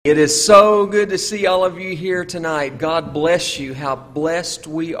It is so good to see all of you here tonight. God bless you. How blessed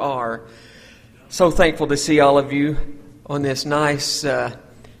we are. So thankful to see all of you on this nice,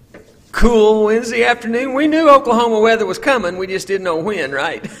 cool Wednesday afternoon. We knew Oklahoma weather was coming. We just didn't know when,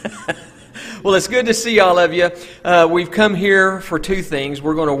 right? Well, it's good to see all of you. We've come here for two things.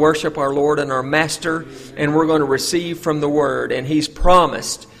 We're going to worship our Lord and our Master, and we're going to receive from the Word. And He's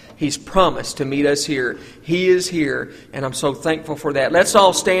promised to meet us here. He is here, and I'm so thankful for that. Let's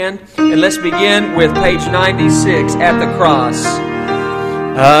all stand, and let's begin with page 96, At the Cross.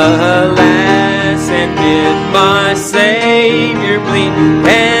 Alas, and did my Savior bleed,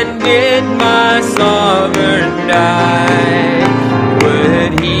 and did my Sovereign die?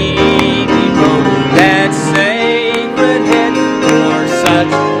 Would He devote that sacred head for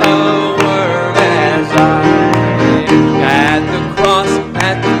such a worm as I?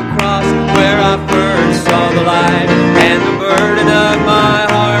 Where I first saw the light, and the burden of my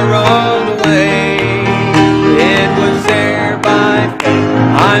heart rolled away. It was there by faith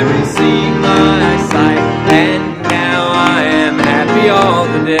I received my sight, and now I am happy all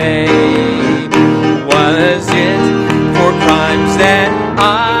the day. Was it for crimes that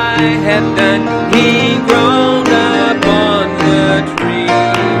I have done He groaned upon the tree?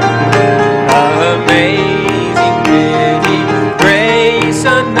 Amazing pity, grace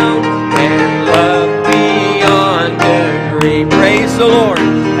unknown, and love beyond degree. Praise the Lord.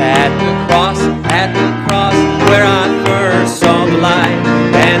 At the cross, where I first saw the light,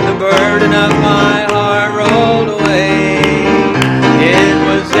 and the burden of my heart rolled away. It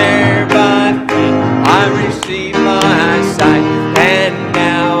was there by faith I received my sight, and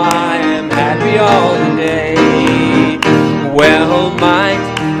now I am happy all the day. Well might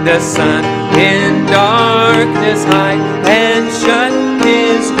the sun in darkness hide, and shut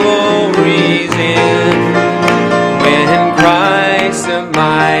His glories in, when Christ the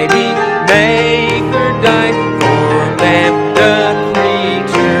mighty Maker died for man, the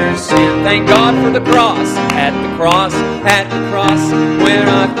creature's sin. Thank God for the cross. At the cross, where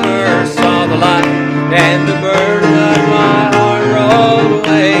I first saw the light, and the burden of my heart rolled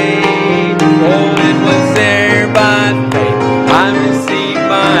away. Oh, it was there by faith I received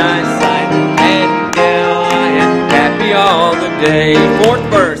my sight, and now I am happy all the day. Fourth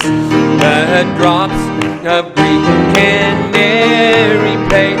verse. The drops of grief can ne'er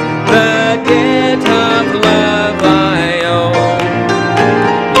repay the debt of love I owe.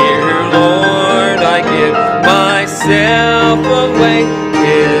 Dear Lord, I give myself away,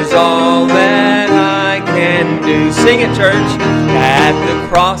 'tis all that I can do. Sing it, church. At the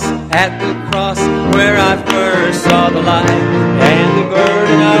cross, where I first saw the light, and the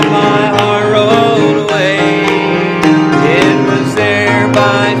burden of my heart rolled away. It was there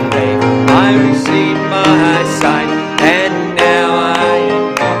by faith I received my sight, and now I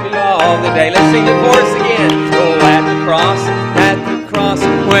am happy all the day. Let's sing the chorus again. Oh, at the cross,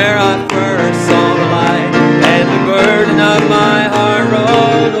 where I first saw the light, and the burden of my heart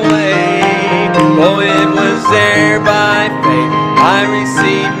rolled away. Oh, it was there by faith I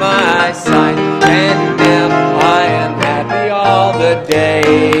received my sight, and now I am happy all the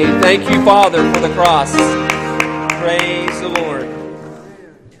day. Thank you, Father, for the cross. Praise the Lord.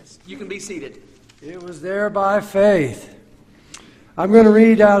 You can be seated. It was there by faith. I'm going to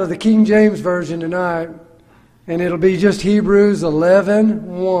read out of the King James Version tonight, and it'll be just Hebrews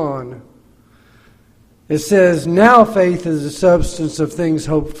 11:1. It says, "Now faith is the substance of things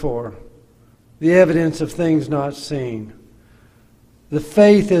hoped for, the evidence of things not seen." The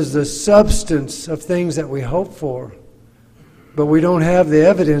faith is the substance of things that we hope for, but we don't have the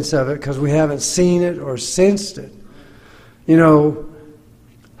evidence of it because we haven't seen it or sensed it. You know,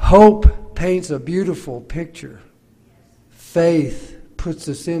 hope paints a beautiful picture. Faith puts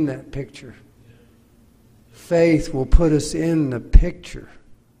us in that picture. Faith will put us in the picture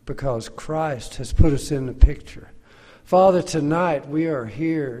because Christ has put us in the picture. Father, tonight we are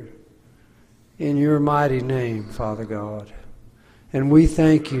here in your mighty name, Father God. And we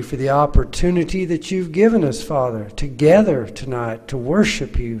thank you for the opportunity that you've given us, Father, together tonight to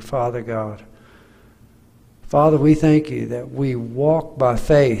worship you, Father God. Father, we thank you that we walk by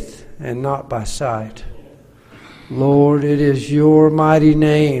faith and not by sight. Lord, it is your mighty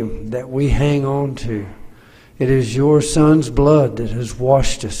name that we hang on to. It is your Son's blood that has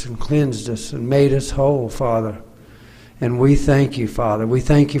washed us and cleansed us and made us whole, Father. And we thank you, Father. We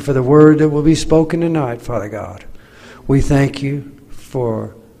thank you for the word that will be spoken tonight, Father God. We thank you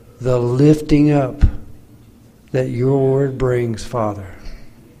for the lifting up that your word brings, Father.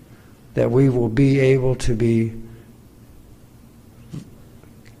 That we will be able to be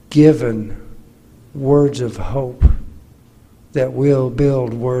given words of hope, that we'll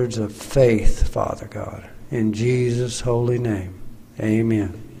build words of faith, Father God. In Jesus' holy name,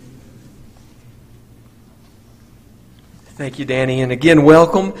 amen. Thank you, Danny. And again,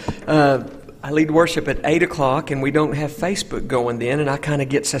 welcome. I lead worship at 8 o'clock, and we don't have Facebook going then, and I kind of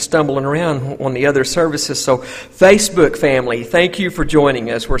get stumbling around on the other services. So, Facebook family, thank you for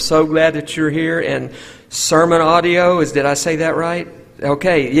joining us. We're so glad that you're here. And sermon audio, did I say that right?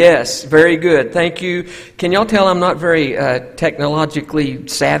 Okay, yes, very good. Thank you. Can y'all tell I'm not very technologically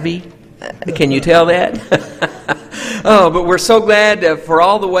savvy? Can you tell that? Oh, but we're so glad for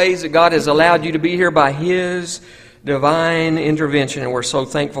all the ways that God has allowed you to be here by His divine intervention, and we're so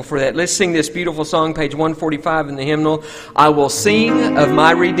thankful for that. Let's sing this beautiful song, page 145 in the hymnal. I will sing of my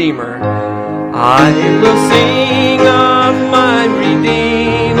Redeemer. I will sing of my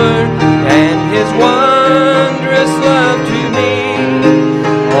Redeemer and His wondrous love to me.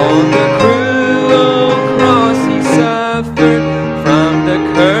 On the cruel cross He suffered from the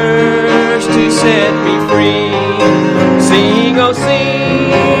curse to set me free. Sing, oh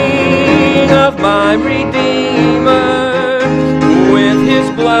sing of my Redeemer. With His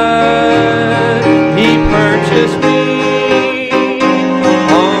blood He purchased me.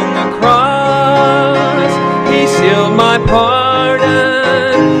 On the cross He sealed my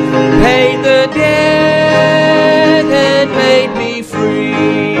pardon, paid the debt and made me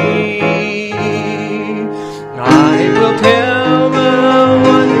free. I will tell the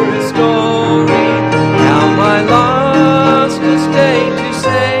wondrous story, how my lost estate to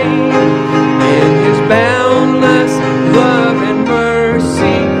save. In His boundless love and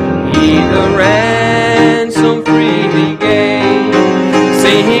mercy, He the ransom freely gave.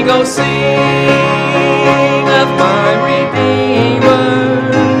 Sing, oh sing of my Redeemer.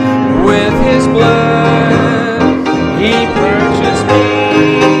 With His blood He purchased me.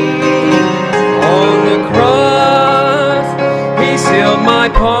 On the cross He sealed my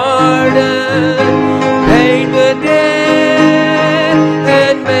pardon, paid the debt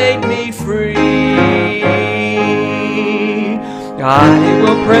and made me free. I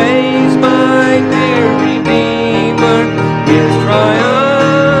will praise my dear Redeemer, His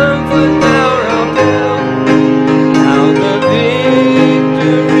triumphant power I'll tell, how the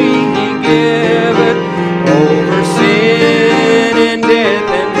victory He giveth over sin and death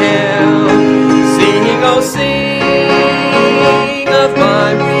and hell. Sing, oh sing of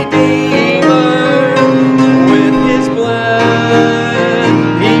my Redeemer. With His blood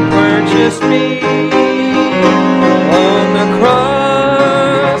He purchased me. On the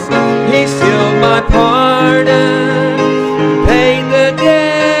cross He sealed my pardon, paid the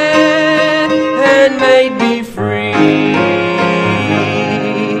debt and made me free.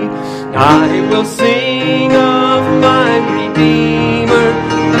 I will sing of my Redeemer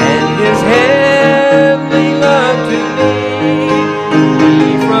and His heavenly love to me.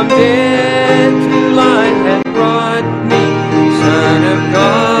 He from death to life hath brought me, Son of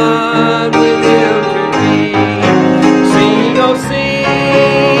God with Him to be. Sing, oh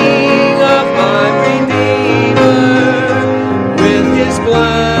sing of my Redeemer. With His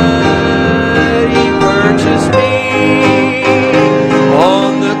blood He purchased me.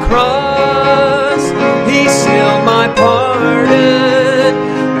 On the cross He sealed my pardon,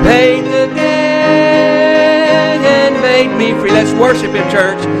 paid the debt and made me free. Let's worship Him,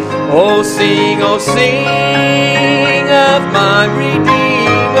 church. Oh sing of my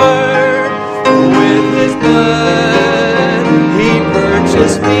Redeemer. With His blood He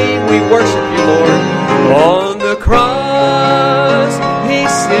purchased me. We worship You, Lord. On the cross He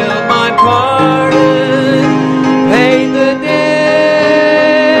sealed my pardon, paid the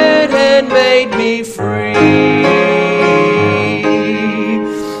debt and made me free.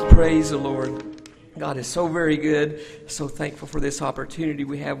 Praise the Lord. God is so very good. So thankful for this opportunity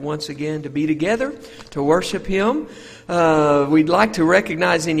we have once again to be together, to worship Him. We'd like to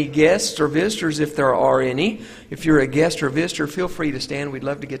recognize any guests or visitors if there are any. If you're a guest or visitor, feel free to stand. We'd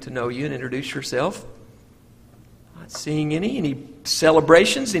love to get to know you and introduce yourself. Not seeing any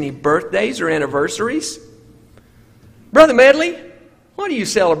celebrations, any birthdays or anniversaries. Brother Medley, what are you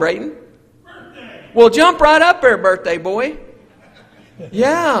celebrating? Birthday. Well, jump right up there, birthday boy.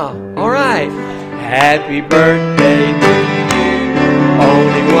 Yeah, all right. Happy birthday to you.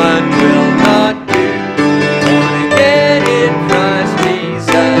 Only one will not do. Only dead in Christ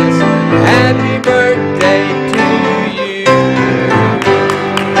Jesus. Happy birthday to you.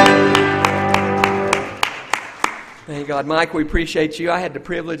 Thank God. Mike, we appreciate you. I had the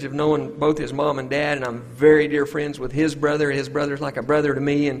privilege of knowing both his mom and dad, and I'm very dear friends with his brother. His brother's like a brother to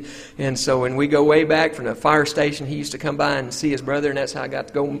me, and so when we go way back from the fire station, he used to come by and see his brother, and that's how I got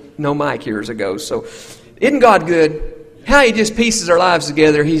to go know Mike years ago. So isn't God good? How He just pieces our lives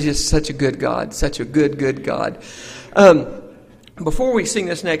together. He's just such a good God. Such a good, good God. Before we sing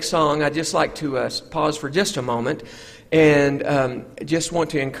this next song, I'd just like to pause for just a moment and just want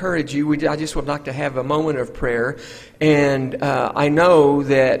to encourage you. I just would like to have a moment of prayer. And I know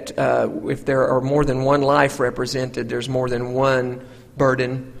that if there are more than one life represented, there's more than one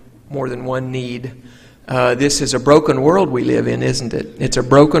burden, more than one need. This is a broken world we live in, isn't it? It's a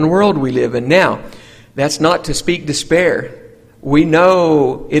broken world we live in. Now, that's not to speak despair. We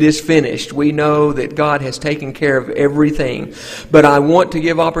know it is finished. We know that God has taken care of everything. But I want to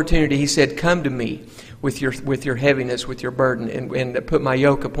give opportunity. He said, come to me with your heaviness, with your burden, and put my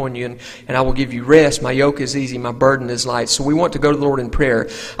yoke upon you, and I will give you rest. My yoke is easy, my burden is light. So we want to go to the Lord in prayer.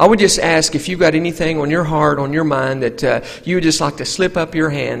 I would just ask if you've got anything on your heart, on your mind, that you would just like to slip up your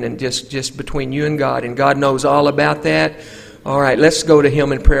hand and just between you and God knows all about that. All right, let's go to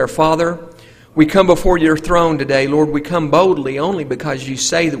Him in prayer. Father, we come before your throne today. Lord, we come boldly only because you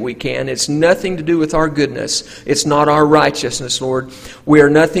say that we can. It's nothing to do with our goodness. It's not our righteousness, Lord. We are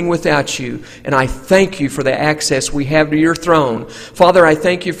nothing without you. And I thank you for the access we have to your throne. Father, I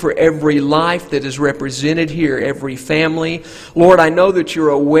thank you for every life that is represented here, every family. Lord, I know that you're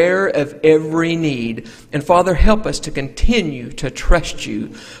aware of every need. And Father, help us to continue to trust you.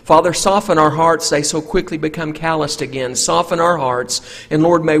 Father, soften our hearts. They so quickly become calloused again. Soften our hearts. And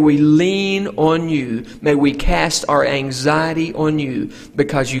Lord, may we lean on you. May we cast our anxiety on you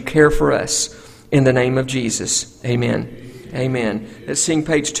because you care for us. In the name of Jesus. Amen. Amen. Let's sing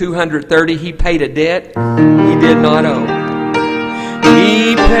page 230. He paid a debt he did not owe.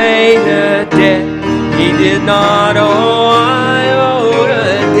 He paid a debt he did not owe. I owed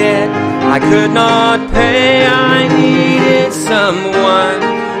a debt I could not pay. I needed someone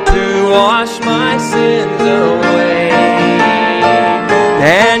to wash my sins away.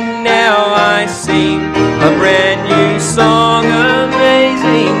 And now I sing a brand new song,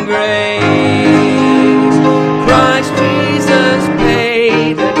 Amazing Grace. Christ Jesus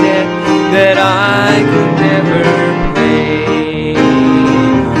paid the debt that I could never pay.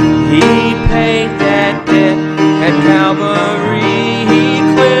 He paid that debt at Calvary. He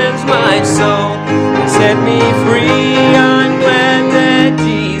cleansed my soul and set me free. I'm glad that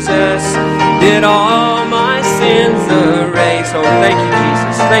Jesus did all my sins erase. Oh, thank you,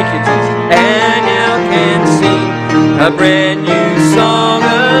 Jesus. Thank you, Jesus. And now can sing a brand new song,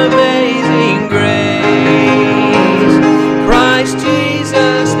 Amazing Grace. Christ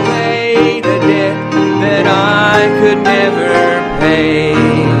Jesus paid a debt that I could never pay.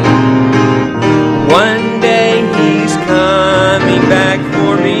 One day He's coming back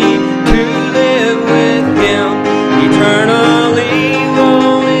for me to live with Him eternally.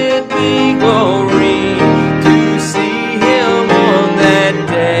 Won't it be glory to see Him on that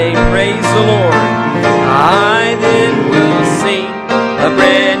day? Praise the Lord. I then will sing a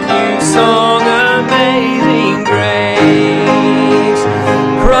brand new song, Amazing Grace.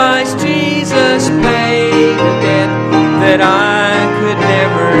 Christ Jesus paid the debt that I could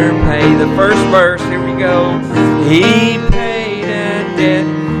never pay. The first verse, here we go. He paid a debt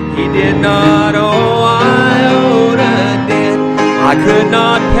He did not owe. I owed a debt I could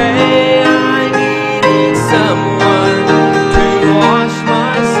not pay. I needed someone to wash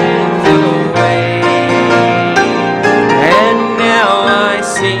my sins away. And now I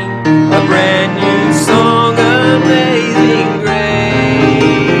sing a brand new song, Amazing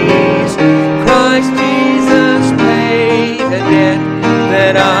Grace. Christ Jesus paid a debt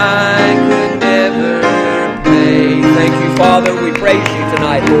that I could never pay. Thank you, Father. We praise you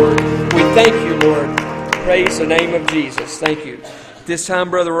tonight, Lord. We thank you, Lord. Praise the name of Jesus. Thank you. This time,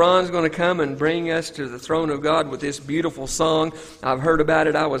 Brother Ron's going to come and bring us to the throne of God with this beautiful song. I've heard about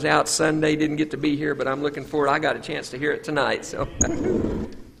it. I was out Sunday, didn't get to be here, but I'm looking forward. I got a chance to hear it tonight. So,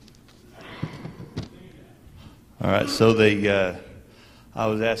 all right. So I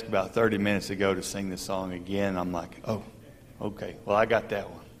was asked about 30 minutes ago to sing this song again. I'm like, oh, okay. Well, I got that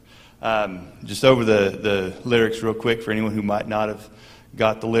one. Just over the lyrics real quick for anyone who might not have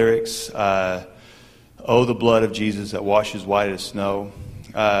got the lyrics. Oh, the blood of Jesus that washes white as snow.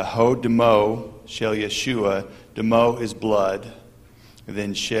 Ho demo shel Yeshua. Demo is blood. And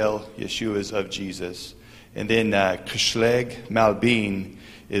then shel Yeshua is of Jesus. And then kashleg malbin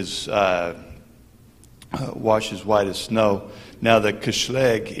is washes white as snow. Now the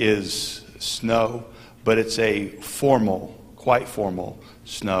kashleg is snow, but it's a formal, quite formal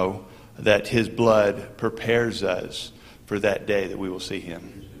snow that His blood prepares us for that day that we will see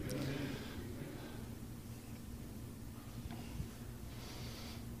Him.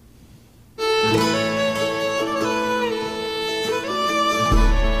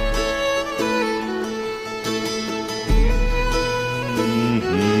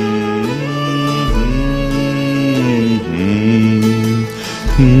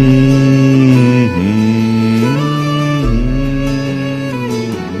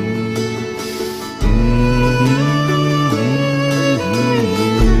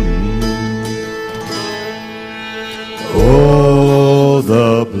 Oh,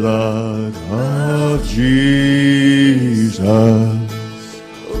 the blood of Jesus.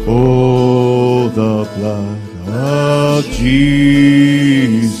 Oh, the blood of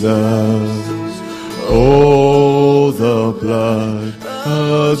Jesus. Oh, the blood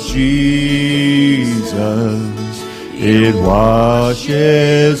of Jesus. It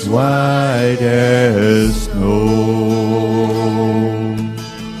washes white as snow.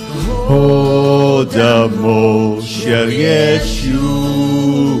 Oh, Damo Shel Yeshua.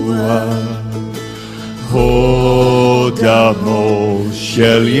 Oh, Damo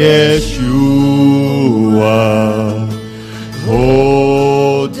Shel Yeshua.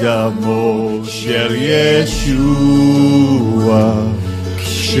 Oh, Damo Shel Yeshua.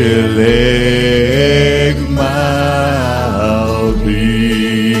 Ksheleg Malbi.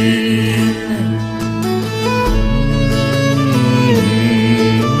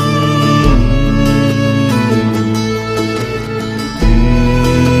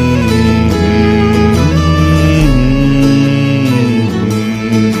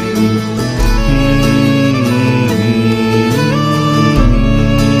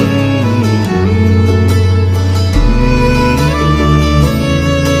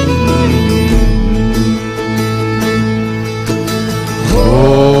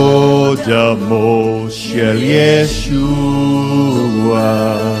 Damo Shel Yeshua.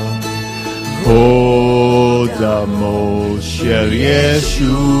 Oh, Damo Shel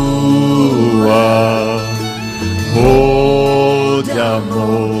Yeshua. Oh,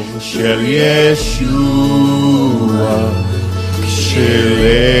 Damo Shel Yeshua.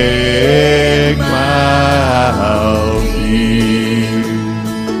 Ksheleg Malbi.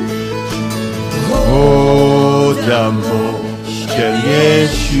 Oh, Damo Shel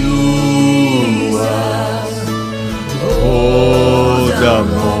Yeshua. Oh,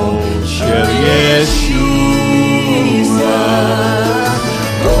 Damo Shel Yeshua.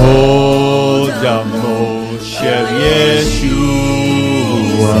 Oh, Damo Shel Yeshua.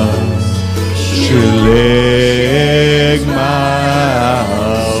 Ksheleg Malbi.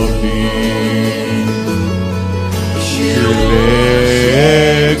 Ksheleg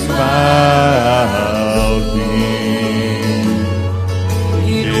Malbi.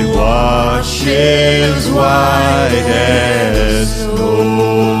 It washes white as snow.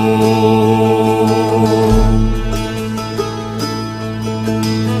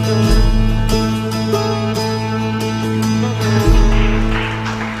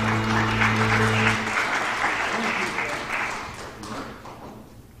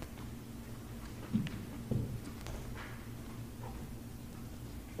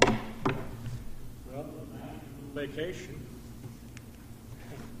 Vacation.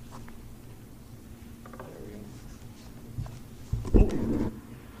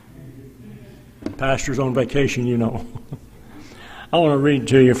 Pastor's on vacation, you know. I want to read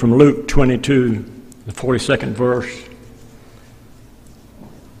to you from Luke 22, the 42nd verse.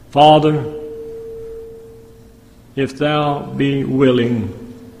 Father, if thou be willing,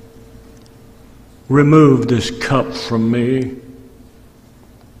 remove this cup from me.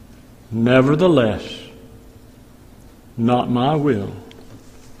 Nevertheless, not my will,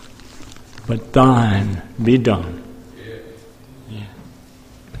 but thine be done. Yeah.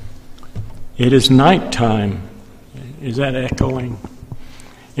 It is nighttime. Is that echoing?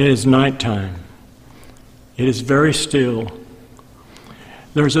 It is nighttime. It is very still.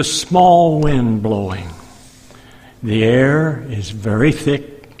 There's a small wind blowing. The air is very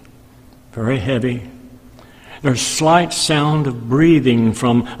thick, very heavy. There's slight sound of breathing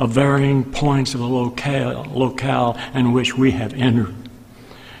from varying points of the locale in which we have entered.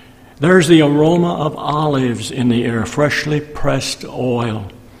 There's the aroma of olives in the air, freshly pressed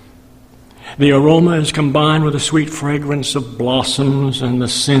oil. The aroma is combined with the sweet fragrance of blossoms and the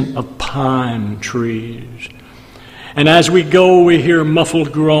scent of pine trees. And as we go, we hear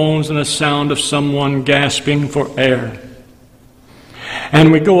muffled groans and the sound of someone gasping for air.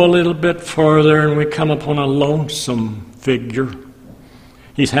 And we go a little bit further and we come upon a lonesome figure.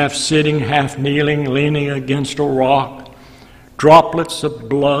 He's half sitting, half kneeling, leaning against a rock. Droplets of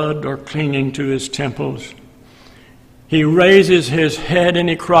blood are clinging to his temples. He raises his head and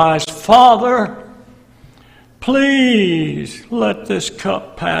he cries, Father, please let this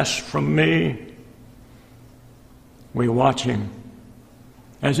cup pass from me. We watch him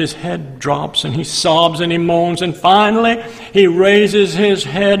as his head drops and he sobs and he moans, and finally he raises his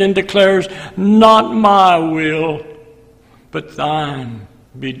head and declares, not my will, but thine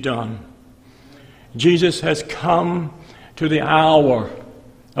be done. Jesus has come to the hour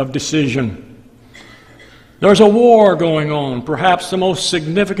of decision. There's a war going on, perhaps the most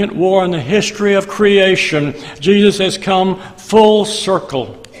significant war in the history of creation. Jesus has come full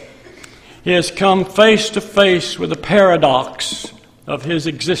circle. He has come face to face with the paradox of his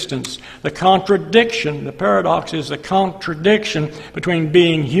existence. The contradiction, the paradox is the contradiction between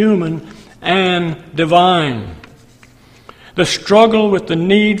being human and divine. The struggle with the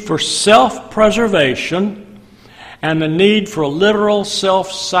need for self-preservation and the need for literal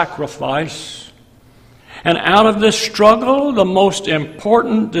self-sacrifice. And out of this struggle, the most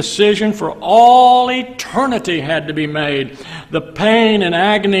important decision for all eternity had to be made. The pain and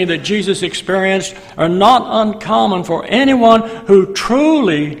agony that Jesus experienced are not uncommon for anyone who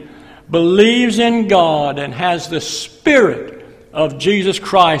truly believes in God and has the Spirit of Jesus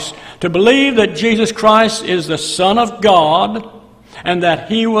Christ. To believe that Jesus Christ is the Son of God and that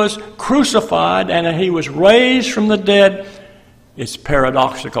He was crucified and that He was raised from the dead is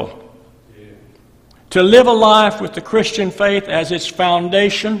paradoxical. To live a life with the Christian faith as its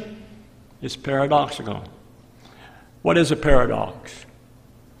foundation is paradoxical. What is a paradox?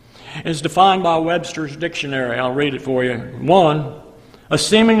 It's defined by Webster's dictionary. I'll read it for you. 1, a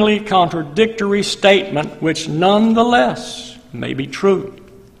seemingly contradictory statement which nonetheless may be true.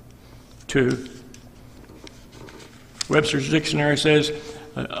 2, Webster's dictionary says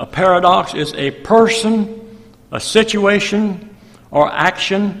a paradox is a person, a situation, or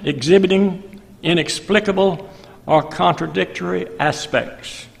action exhibiting inexplicable or contradictory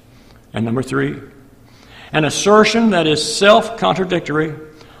aspects. And number 3, an assertion that is self-contradictory,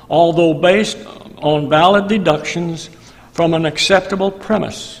 although based on valid deductions from an acceptable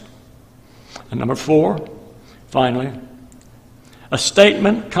premise. And number 4, finally, a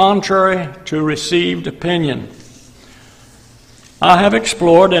statement contrary to received opinion. I have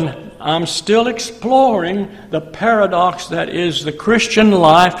explored and I'm still exploring the paradox that is the Christian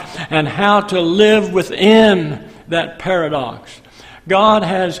life and how to live within that paradox. God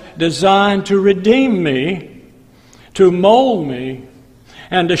has designed to redeem me, to mold me,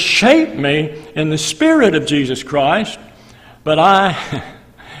 and to shape me in the Spirit of Jesus Christ. But I,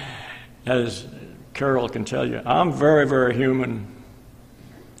 as Carol can tell you, I'm very, very human.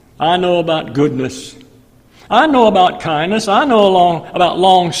 I know about goodness. I know about kindness. I know about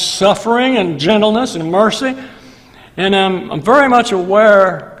long suffering and gentleness and mercy. And I'm very much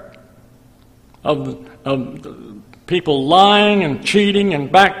aware of people lying and cheating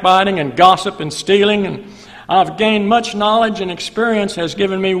and backbiting and gossip and stealing. And I've gained much knowledge and experience has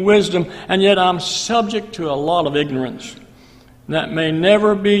given me wisdom. And yet I'm subject to a lot of ignorance that may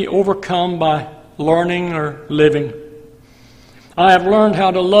never be overcome by learning or living. I have learned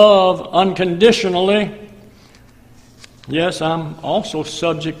how to love unconditionally. Yes, I'm also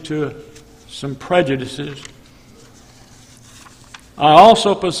subject to some prejudices. I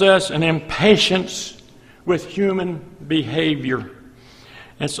also possess an impatience with human behavior.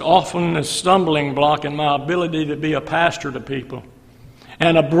 It's often a stumbling block in my ability to be a pastor to people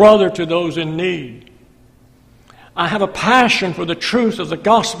and a brother to those in need. I have a passion for the truth of the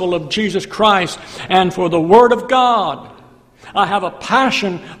gospel of Jesus Christ and for the Word of God. I have a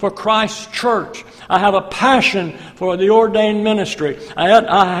passion for Christ's church. I have a passion for the ordained ministry.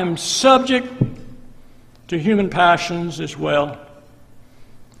 I am subject to human passions as well.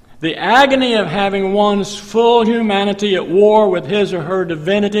 The agony of having one's full humanity at war with his or her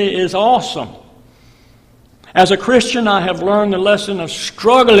divinity is awesome. As a Christian, I have learned the lesson of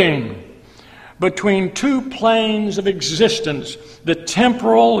struggling between two planes of existence, the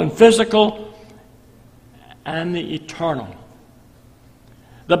temporal and physical and the eternal.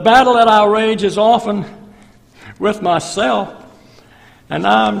 The battle that I wage is often with myself, and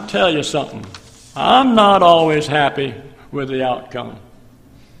I'll tell you something, I'm not always happy with the outcome.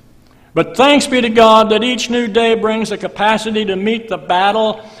 But thanks be to God that each new day brings a capacity to meet the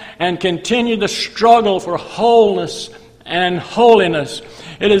battle and continue the struggle for wholeness and holiness.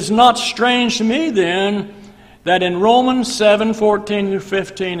 It is not strange to me then that in Romans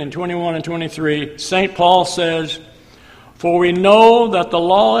 7:14-15 and 21 and 23, St. Paul says, "For we know that the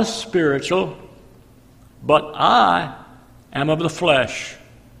law is spiritual, but I am of the flesh,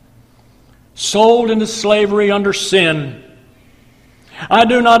 sold into slavery under sin. I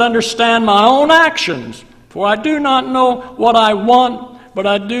do not understand my own actions, for I do not know what I want, but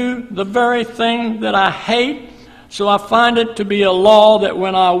I do the very thing that I hate. So I find it to be a law that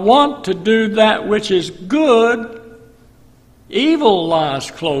when I want to do that which is good, evil lies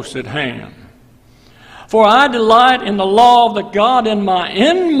close at hand. For I delight in the law of the God in my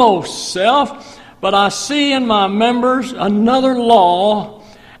inmost self, but I see in my members another law,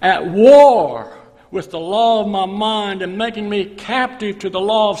 at war with the law of my mind and making me captive to the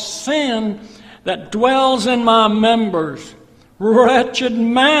law of sin that dwells in my members. Wretched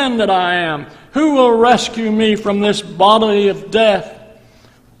man that I am, who will rescue me from this body of death?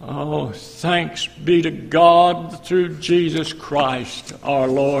 Oh, thanks be to God through Jesus Christ our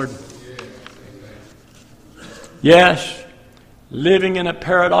Lord. Yes, living in a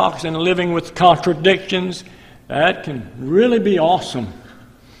paradox and living with contradictions, that can really be awesome.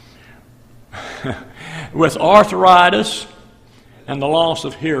 With arthritis and the loss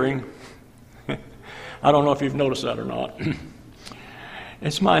of hearing, I don't know if you've noticed that or not.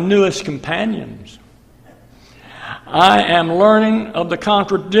 It's my newest companions. I am learning of the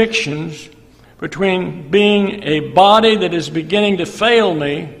contradictions between being a body that is beginning to fail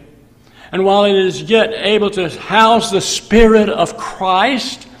me, and while it is yet able to house the Spirit of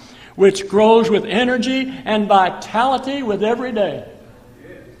Christ, which grows with energy and vitality with every day.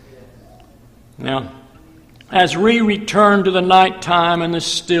 Now, as we return to the nighttime and the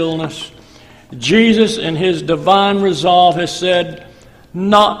stillness, Jesus in his divine resolve has said,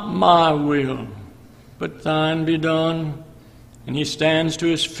 "Not my will, but thine be done." And he stands to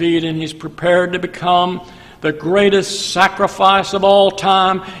his feet and he's prepared to become the greatest sacrifice of all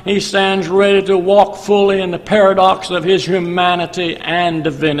time. He stands ready to walk fully in the paradox of his humanity and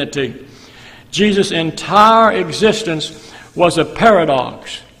divinity. Jesus' entire existence was a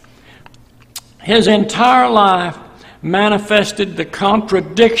paradox. His entire life manifested the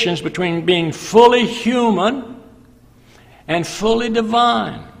contradictions between being fully human and fully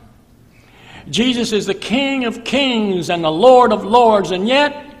divine. Jesus is the King of kings and the Lord of lords, and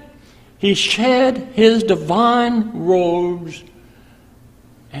yet he shed his divine robes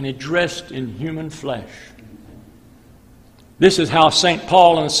and he dressed in human flesh. This is how St.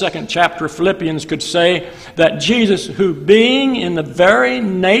 Paul in the 2nd chapter of Philippians could say that Jesus, who being in the very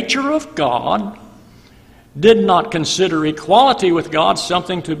nature of God, did not consider equality with God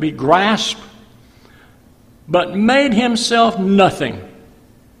something to be grasped, but made himself nothing,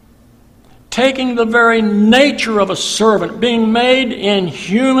 taking the very nature of a servant, being made in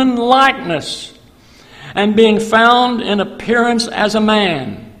human likeness, and being found in appearance as a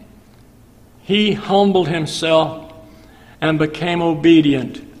man. He humbled himself and became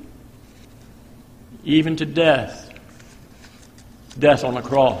obedient, even to death on the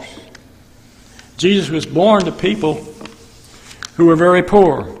cross. Jesus was born to people who were very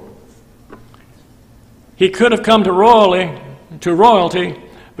poor. He could have come to royalty,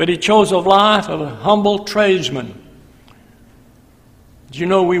 but he chose a life of a humble tradesman. Do you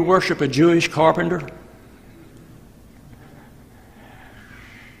know we worship a Jewish carpenter?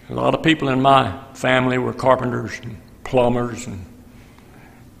 A lot of people in my family were carpenters and plumbers and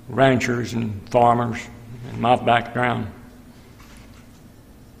ranchers and farmers in my background.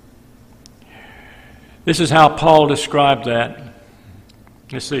 This is how Paul described that.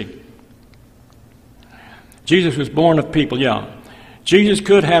 Let's see. Jesus was born of people, yeah. Jesus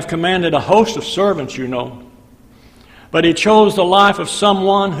could have commanded a host of servants, you know. But he chose the life of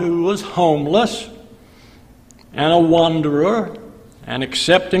someone who was homeless and a wanderer, and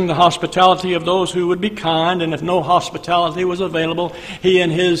accepting the hospitality of those who would be kind, and if no hospitality was available, he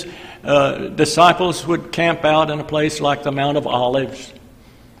and his disciples would camp out in a place like the Mount of Olives.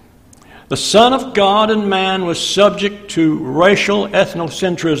 The Son of God and man was subject to racial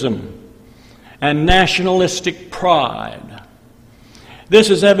ethnocentrism and nationalistic pride. This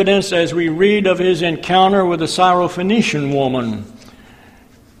is evidenced as we read of his encounter with the Syrophoenician woman.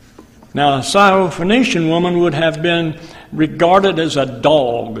 Now, a Syrophoenician woman would have been regarded as a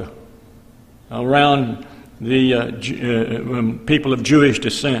dog around the people of Jewish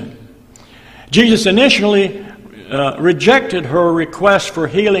descent. Jesus initially rejected her request for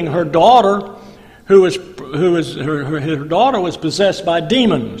healing her daughter, her daughter was possessed by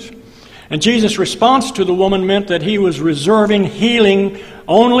demons. And Jesus' response to the woman meant that he was reserving healing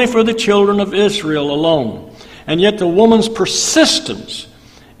only for the children of Israel alone. And yet the woman's persistence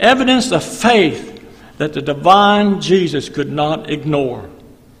evidenced a faith that the divine Jesus could not ignore.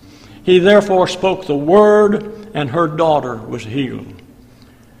 He therefore spoke the word, and her daughter was healed.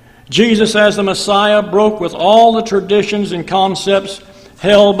 Jesus, as the Messiah, broke with all the traditions and concepts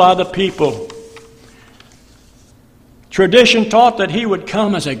held by the people. Tradition taught that he would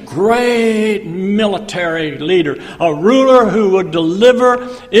come as a great military leader, a ruler who would deliver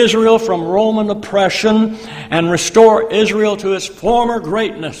Israel from Roman oppression and restore Israel to its former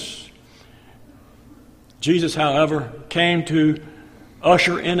greatness. Jesus, however, came to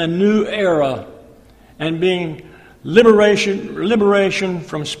usher in a new era and being liberation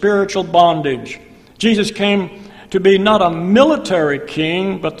from spiritual bondage. Jesus came to be not a military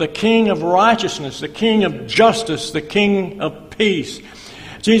king, but the king of righteousness, the king of justice, the king of peace.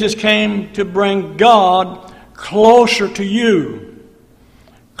 Jesus came to bring God closer to you,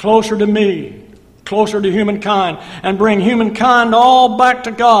 closer to me, closer to humankind, and bring humankind all back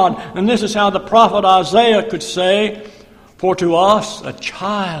to God. And this is how the prophet Isaiah could say, "For to us a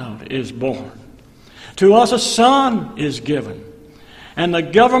child is born, to us a son is given, and the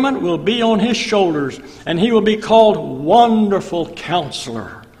government will be on his shoulders, and he will be called Wonderful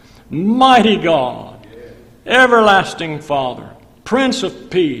Counselor, Mighty God, Everlasting Father, Prince of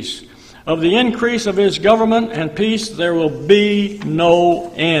Peace. Of the increase of his government and peace there will be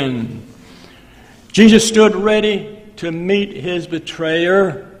no end." Jesus stood ready to meet his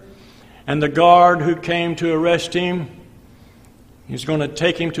betrayer, and the guard who came to arrest him, he's going to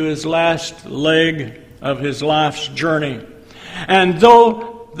take him to his last leg of his life's journey. And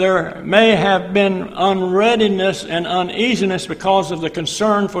though there may have been unreadiness and uneasiness because of the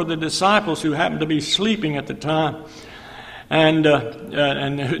concern for the disciples who happened to be sleeping at the time, and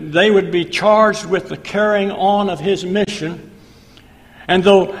they would be charged with the carrying on of his mission, and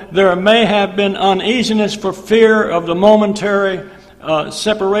though there may have been uneasiness for fear of the momentary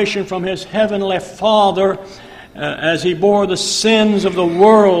separation from his heavenly Father as he bore the sins of the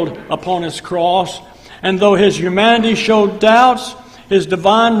world upon his cross, and though his humanity showed doubts, his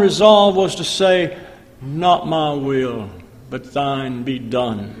divine resolve was to say, "Not my will, but thine be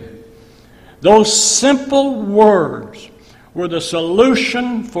done." Those simple words were the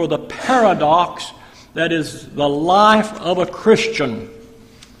solution for the paradox that is the life of a Christian.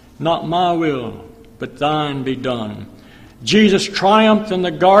 Not my will, but thine be done. Jesus triumphed in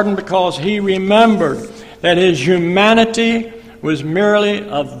the garden because he remembered that his humanity was merely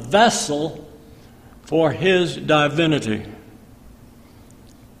a vessel for his divinity.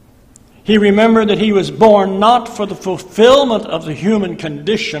 He remembered that he was born not for the fulfillment of the human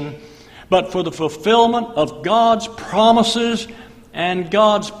condition, but for the fulfillment of God's promises and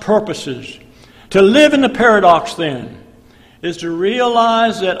God's purposes. To live in the paradox, then, is to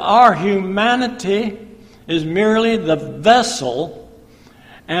realize that our humanity is merely the vessel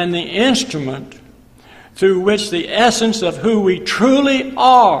and the instrument through which the essence of who we truly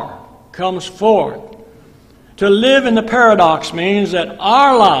are comes forth. To live in the paradox means that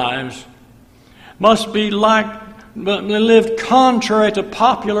our lives must be lived contrary to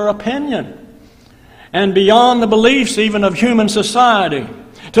popular opinion and beyond the beliefs even of human society.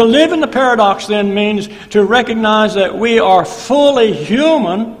 To live in the paradox then means to recognize that we are fully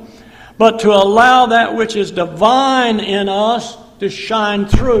human, but to allow that which is divine in us to shine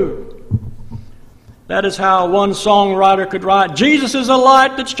through. That is how one songwriter could write, "Jesus is the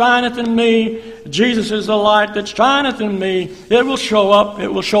light that shineth in me. Jesus is the light that shineth in me. It will show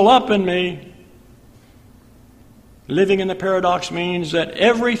up in me." Living in the paradox means that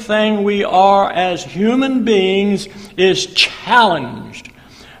everything we are as human beings is challenged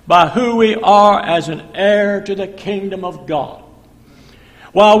by who we are as an heir to the kingdom of God.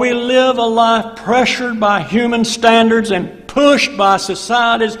 While we live a life pressured by human standards and pushed by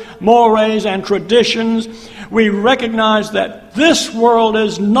society's mores and traditions, we recognize that this world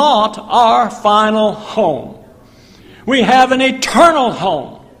is not our final home. We have an eternal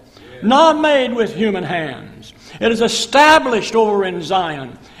home, not made with human hands. It is established over in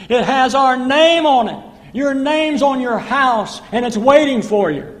Zion. It has our name on it. Your name's on your house, and it's waiting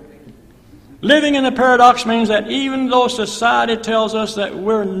for you. Living in the paradox means that even though society tells us that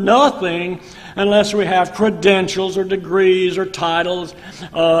we're nothing unless we have credentials or degrees or titles,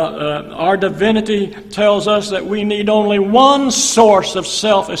 our divinity tells us that we need only one source of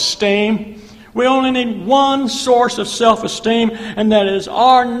self-esteem. We only need one source of self-esteem, and that is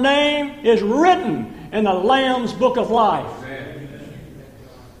our name is written in the Lamb's Book of Life.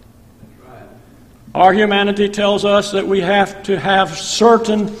 Our humanity tells us that we have to have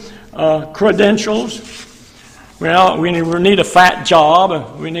certain credentials. Well, we need a fat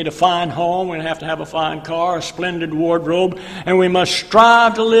job, we need a fine home, we have to have a fine car, a splendid wardrobe, and we must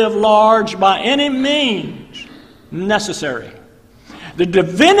strive to live large by any means necessary. The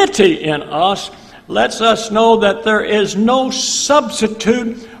divinity in us lets us know that there is no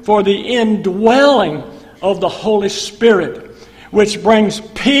substitute for the indwelling of the Holy Spirit, which brings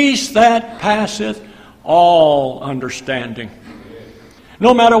peace that passeth all understanding.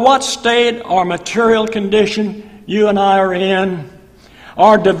 No matter what state or material condition you and I are in,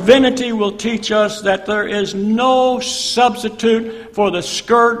 our divinity will teach us that there is no substitute for the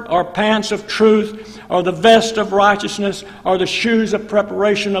skirt or pants of truth, or the vest of righteousness, or the shoes of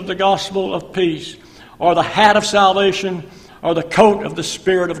preparation of the gospel of peace, or the hat of salvation, or the coat of the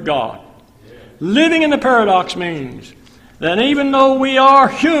Spirit of God. living in the paradox means that even though we are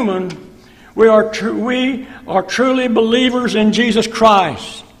human, we are truly believers in Jesus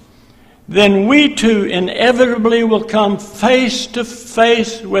Christ, then we too inevitably will come face to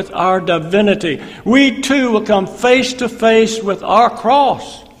face with our divinity. We too will come face to face with our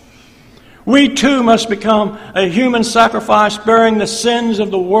cross. We too must become a human sacrifice bearing the sins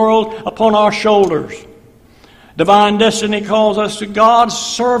of the world upon our shoulders. Divine destiny calls us to God's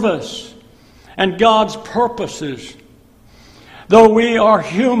service and God's purposes. Though we are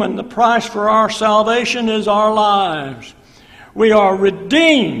human, the price for our salvation is our lives. We are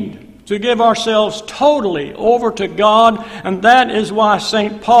redeemed to give ourselves totally over to God, and that is why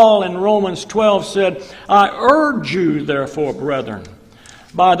St. Paul in Romans 12 said, I urge you, therefore, brethren,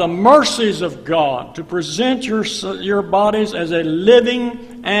 by the mercies of God, to present your bodies as a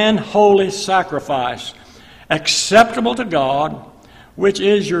living and holy sacrifice, acceptable to God, which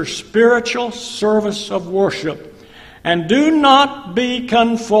is your spiritual service of worship. And do not be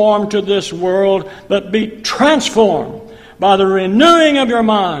conformed to this world, but be transformed by the renewing of your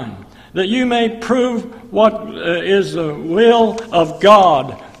mind, that you may prove what is the will of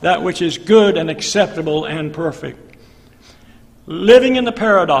God, that which is good and acceptable and perfect. Living in the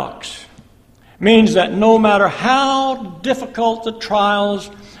paradox means that no matter how difficult the trials,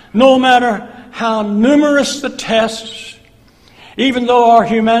 no matter how numerous the tests, even though our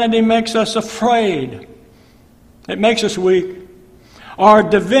humanity makes us afraid, it makes us weak, our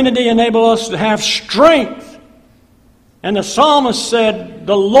divinity enables us to have strength. And the psalmist said,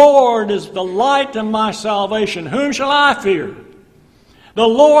 the Lord is the light of my salvation. Whom shall I fear? The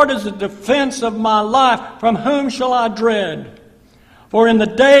Lord is the defense of my life. From whom shall I dread? For in the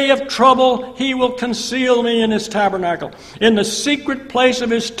day of trouble he will conceal me in his tabernacle. In the secret place of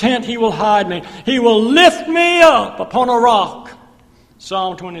his tent he will hide me. He will lift me up upon a rock.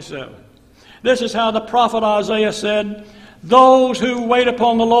 Psalm 27. This is how the prophet Isaiah said, those who wait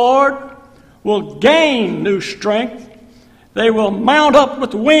upon the Lord will gain new strength. They will mount up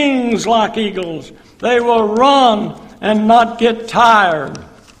with wings like eagles. They will run and not get tired.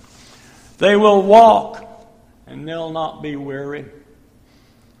 They will walk and they'll not be weary.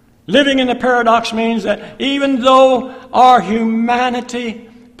 Living in the paradox means that even though our humanity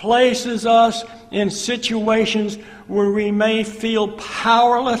places us in situations where we may feel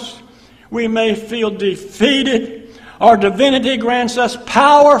powerless, we may feel defeated, our divinity grants us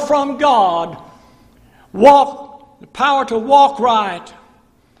power from God. The power to walk right,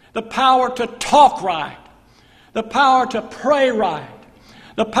 the power to talk right, the power to pray right,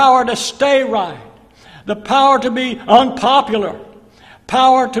 the power to stay right, the power to be unpopular,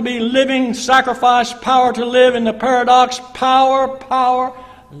 power to be living sacrifice, power to live in the paradox, power,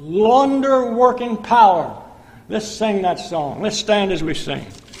 wonder-working power. Let's sing that song. Let's stand as we sing.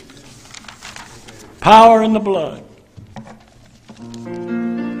 Power in the blood.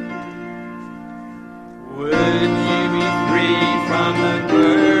 Would you be free from the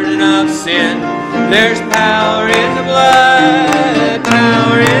burden of sin? There's power in the blood,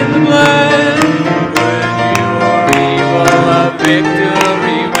 power in the blood. Would your evil of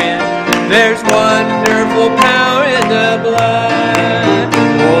victory win? There's wonderful power in the blood.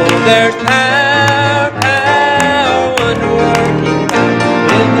 Oh, there's power, wonder-working power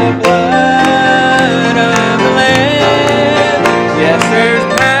in the blood of the Lamb. Yes, there's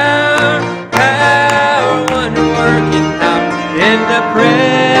in the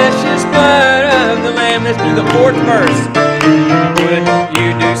precious blood of the Lamb. Let's do the fourth verse. Would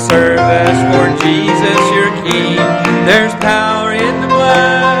you do service for Jesus your King? There's power in the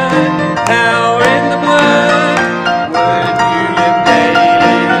blood, power in the blood. Would you live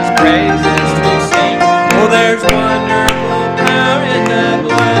daily His praises to sing? Oh, there's wonderful power in the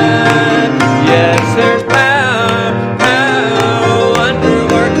blood. Yes, there's power,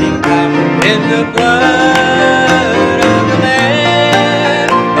 wonder-working power in the blood.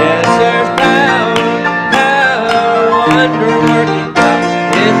 Wonder-working power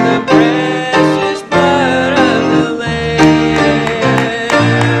in the precious blood of the Lamb.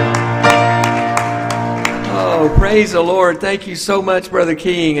 Oh, praise the Lord. Thank you so much, Brother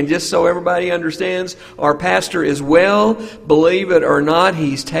King. And just so everybody understands, our pastor is well. Believe it or not,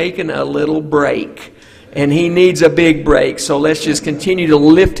 he's taken a little break. And he needs a big break. So let's just continue to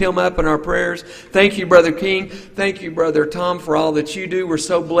lift him up in our prayers. Thank you, Brother King. Thank you, Brother Tom, for all that you do. We're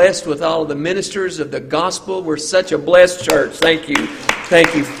so blessed with all of the ministers of the gospel. We're such a blessed church. Thank you.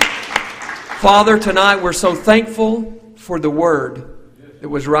 Thank you. Father, tonight we're so thankful for the word that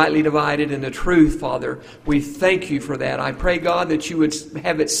was rightly divided and the truth, Father. We thank you for that. I pray, God, that you would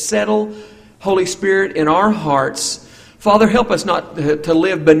have it settle, Holy Spirit, in our hearts Father, help us not to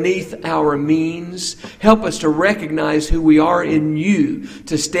live beneath our means. Help us to recognize who we are in you,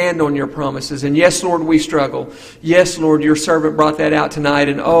 to stand on your promises. And yes, Lord, we struggle. Yes, Lord, your servant brought that out tonight,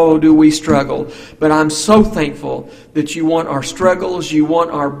 and oh, do we struggle. But I'm so thankful that you want our struggles, you want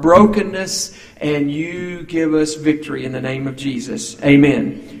our brokenness, and you give us victory in the name of Jesus.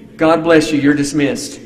 Amen. God bless you. You're dismissed.